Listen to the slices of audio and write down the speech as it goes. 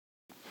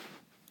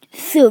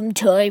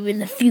sometime in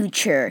the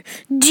future.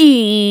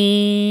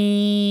 D.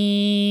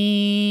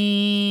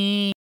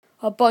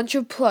 A bunch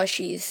of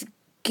plushies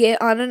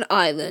get on an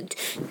island.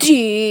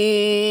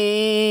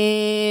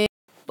 D.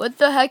 What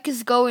the heck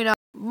is going on?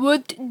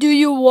 What do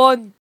you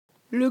want?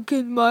 Look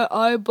at my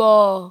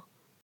eyeball.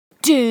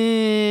 D.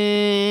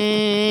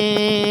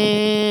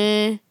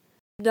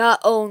 Not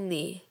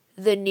only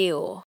the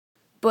new,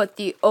 but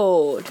the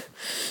old.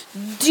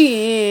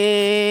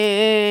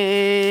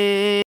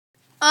 D.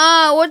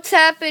 What's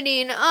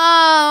happening?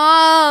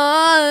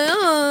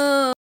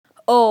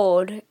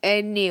 Old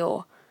and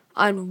new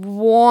on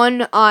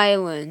one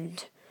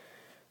island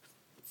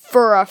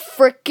for a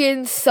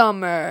frickin'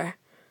 summer.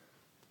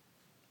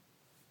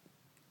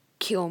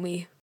 Kill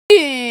me.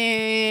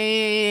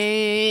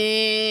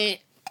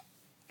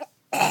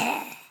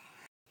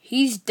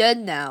 He's dead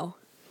now.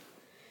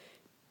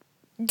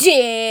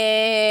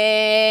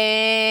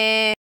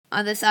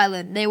 On this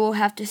island, they will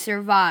have to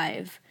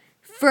survive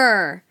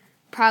for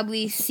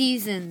probably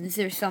seasons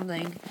or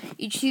something.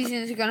 Each season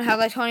is gonna have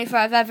like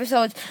 25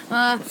 episodes.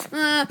 And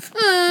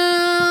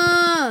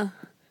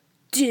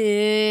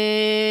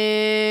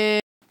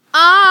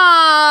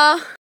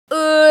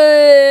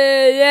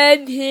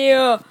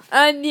here.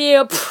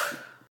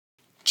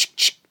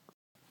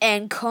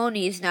 And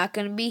Coney's not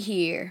gonna be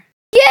here.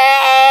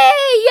 Yay!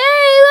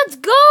 Let's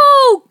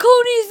go!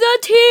 Coney's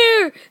not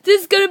here!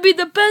 This is gonna be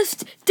the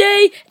best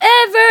day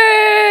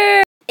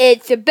ever!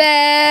 It's the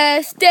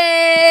best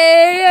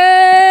day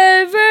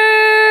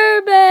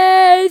ever!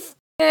 Best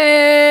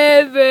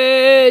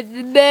ever!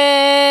 The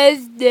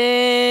best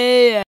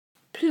day!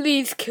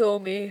 Please kill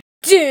me.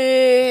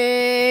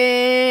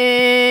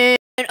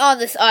 And on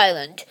this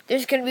island,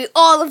 there's gonna be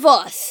all of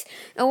us,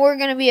 and we're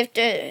gonna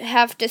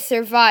have to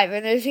survive.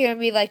 And there's gonna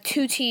be like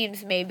 2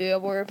 teams, maybe.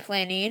 We're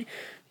planning.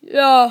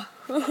 Yeah,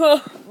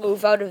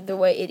 move out of the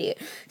way, idiot.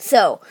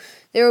 So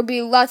there will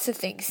be lots of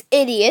things: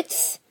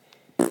 idiots,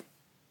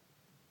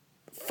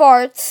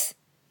 farts.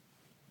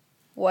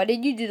 Why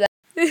did you do that?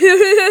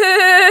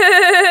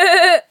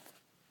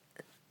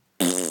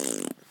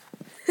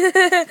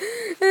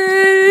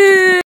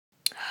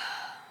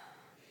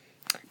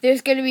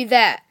 There's gonna be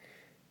that.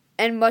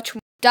 And much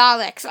more.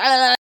 Daleks.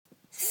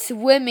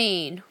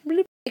 Swimming.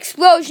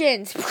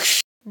 Explosions.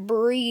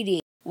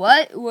 Breeding.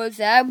 What was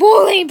that?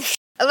 Bullying.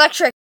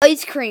 Electric.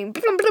 Ice cream.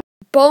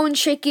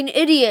 Bone-shaking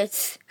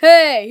idiots.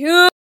 Hey.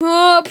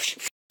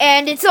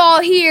 And it's all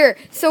here.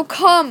 So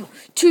come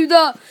to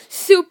the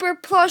Super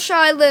Plush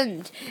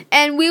Island.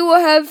 And we will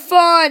have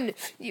fun.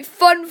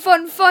 Fun.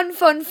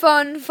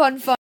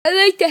 I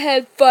like to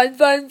have fun.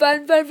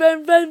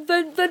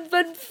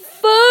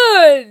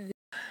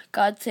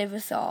 God save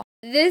us all.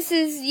 This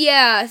is,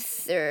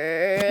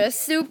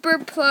 Super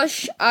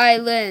Plush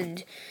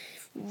Island.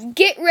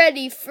 Get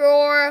ready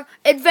for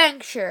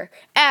adventure,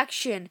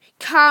 action,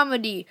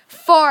 comedy,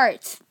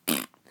 farts,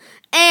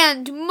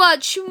 and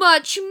much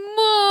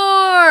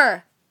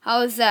more.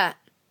 How is that?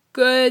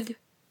 Good.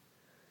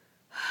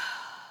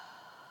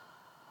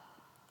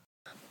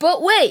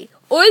 But wait,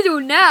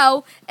 order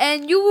now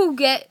and you will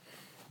get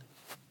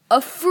a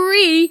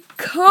free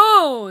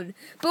cone.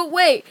 But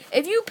wait,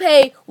 if you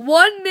pay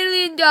 $1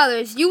 million,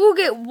 you will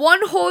get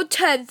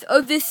 1/10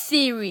 of this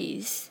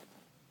series.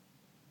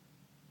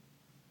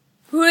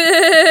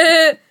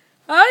 I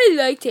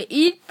like to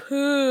eat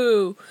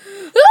poo.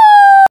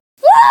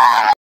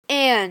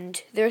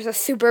 And there's a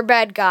super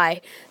bad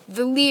guy,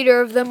 the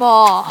leader of them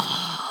all.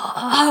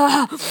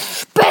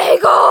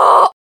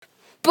 Bagel!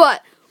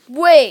 But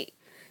wait,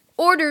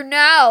 order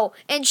now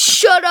and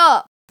shut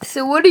up.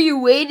 So what are you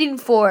waiting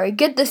for?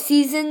 Get the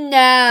season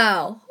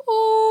now.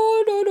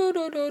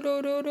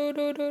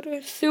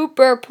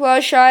 Super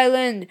Plush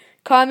Island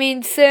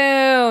coming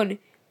soon.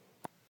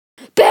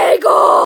 Bagel!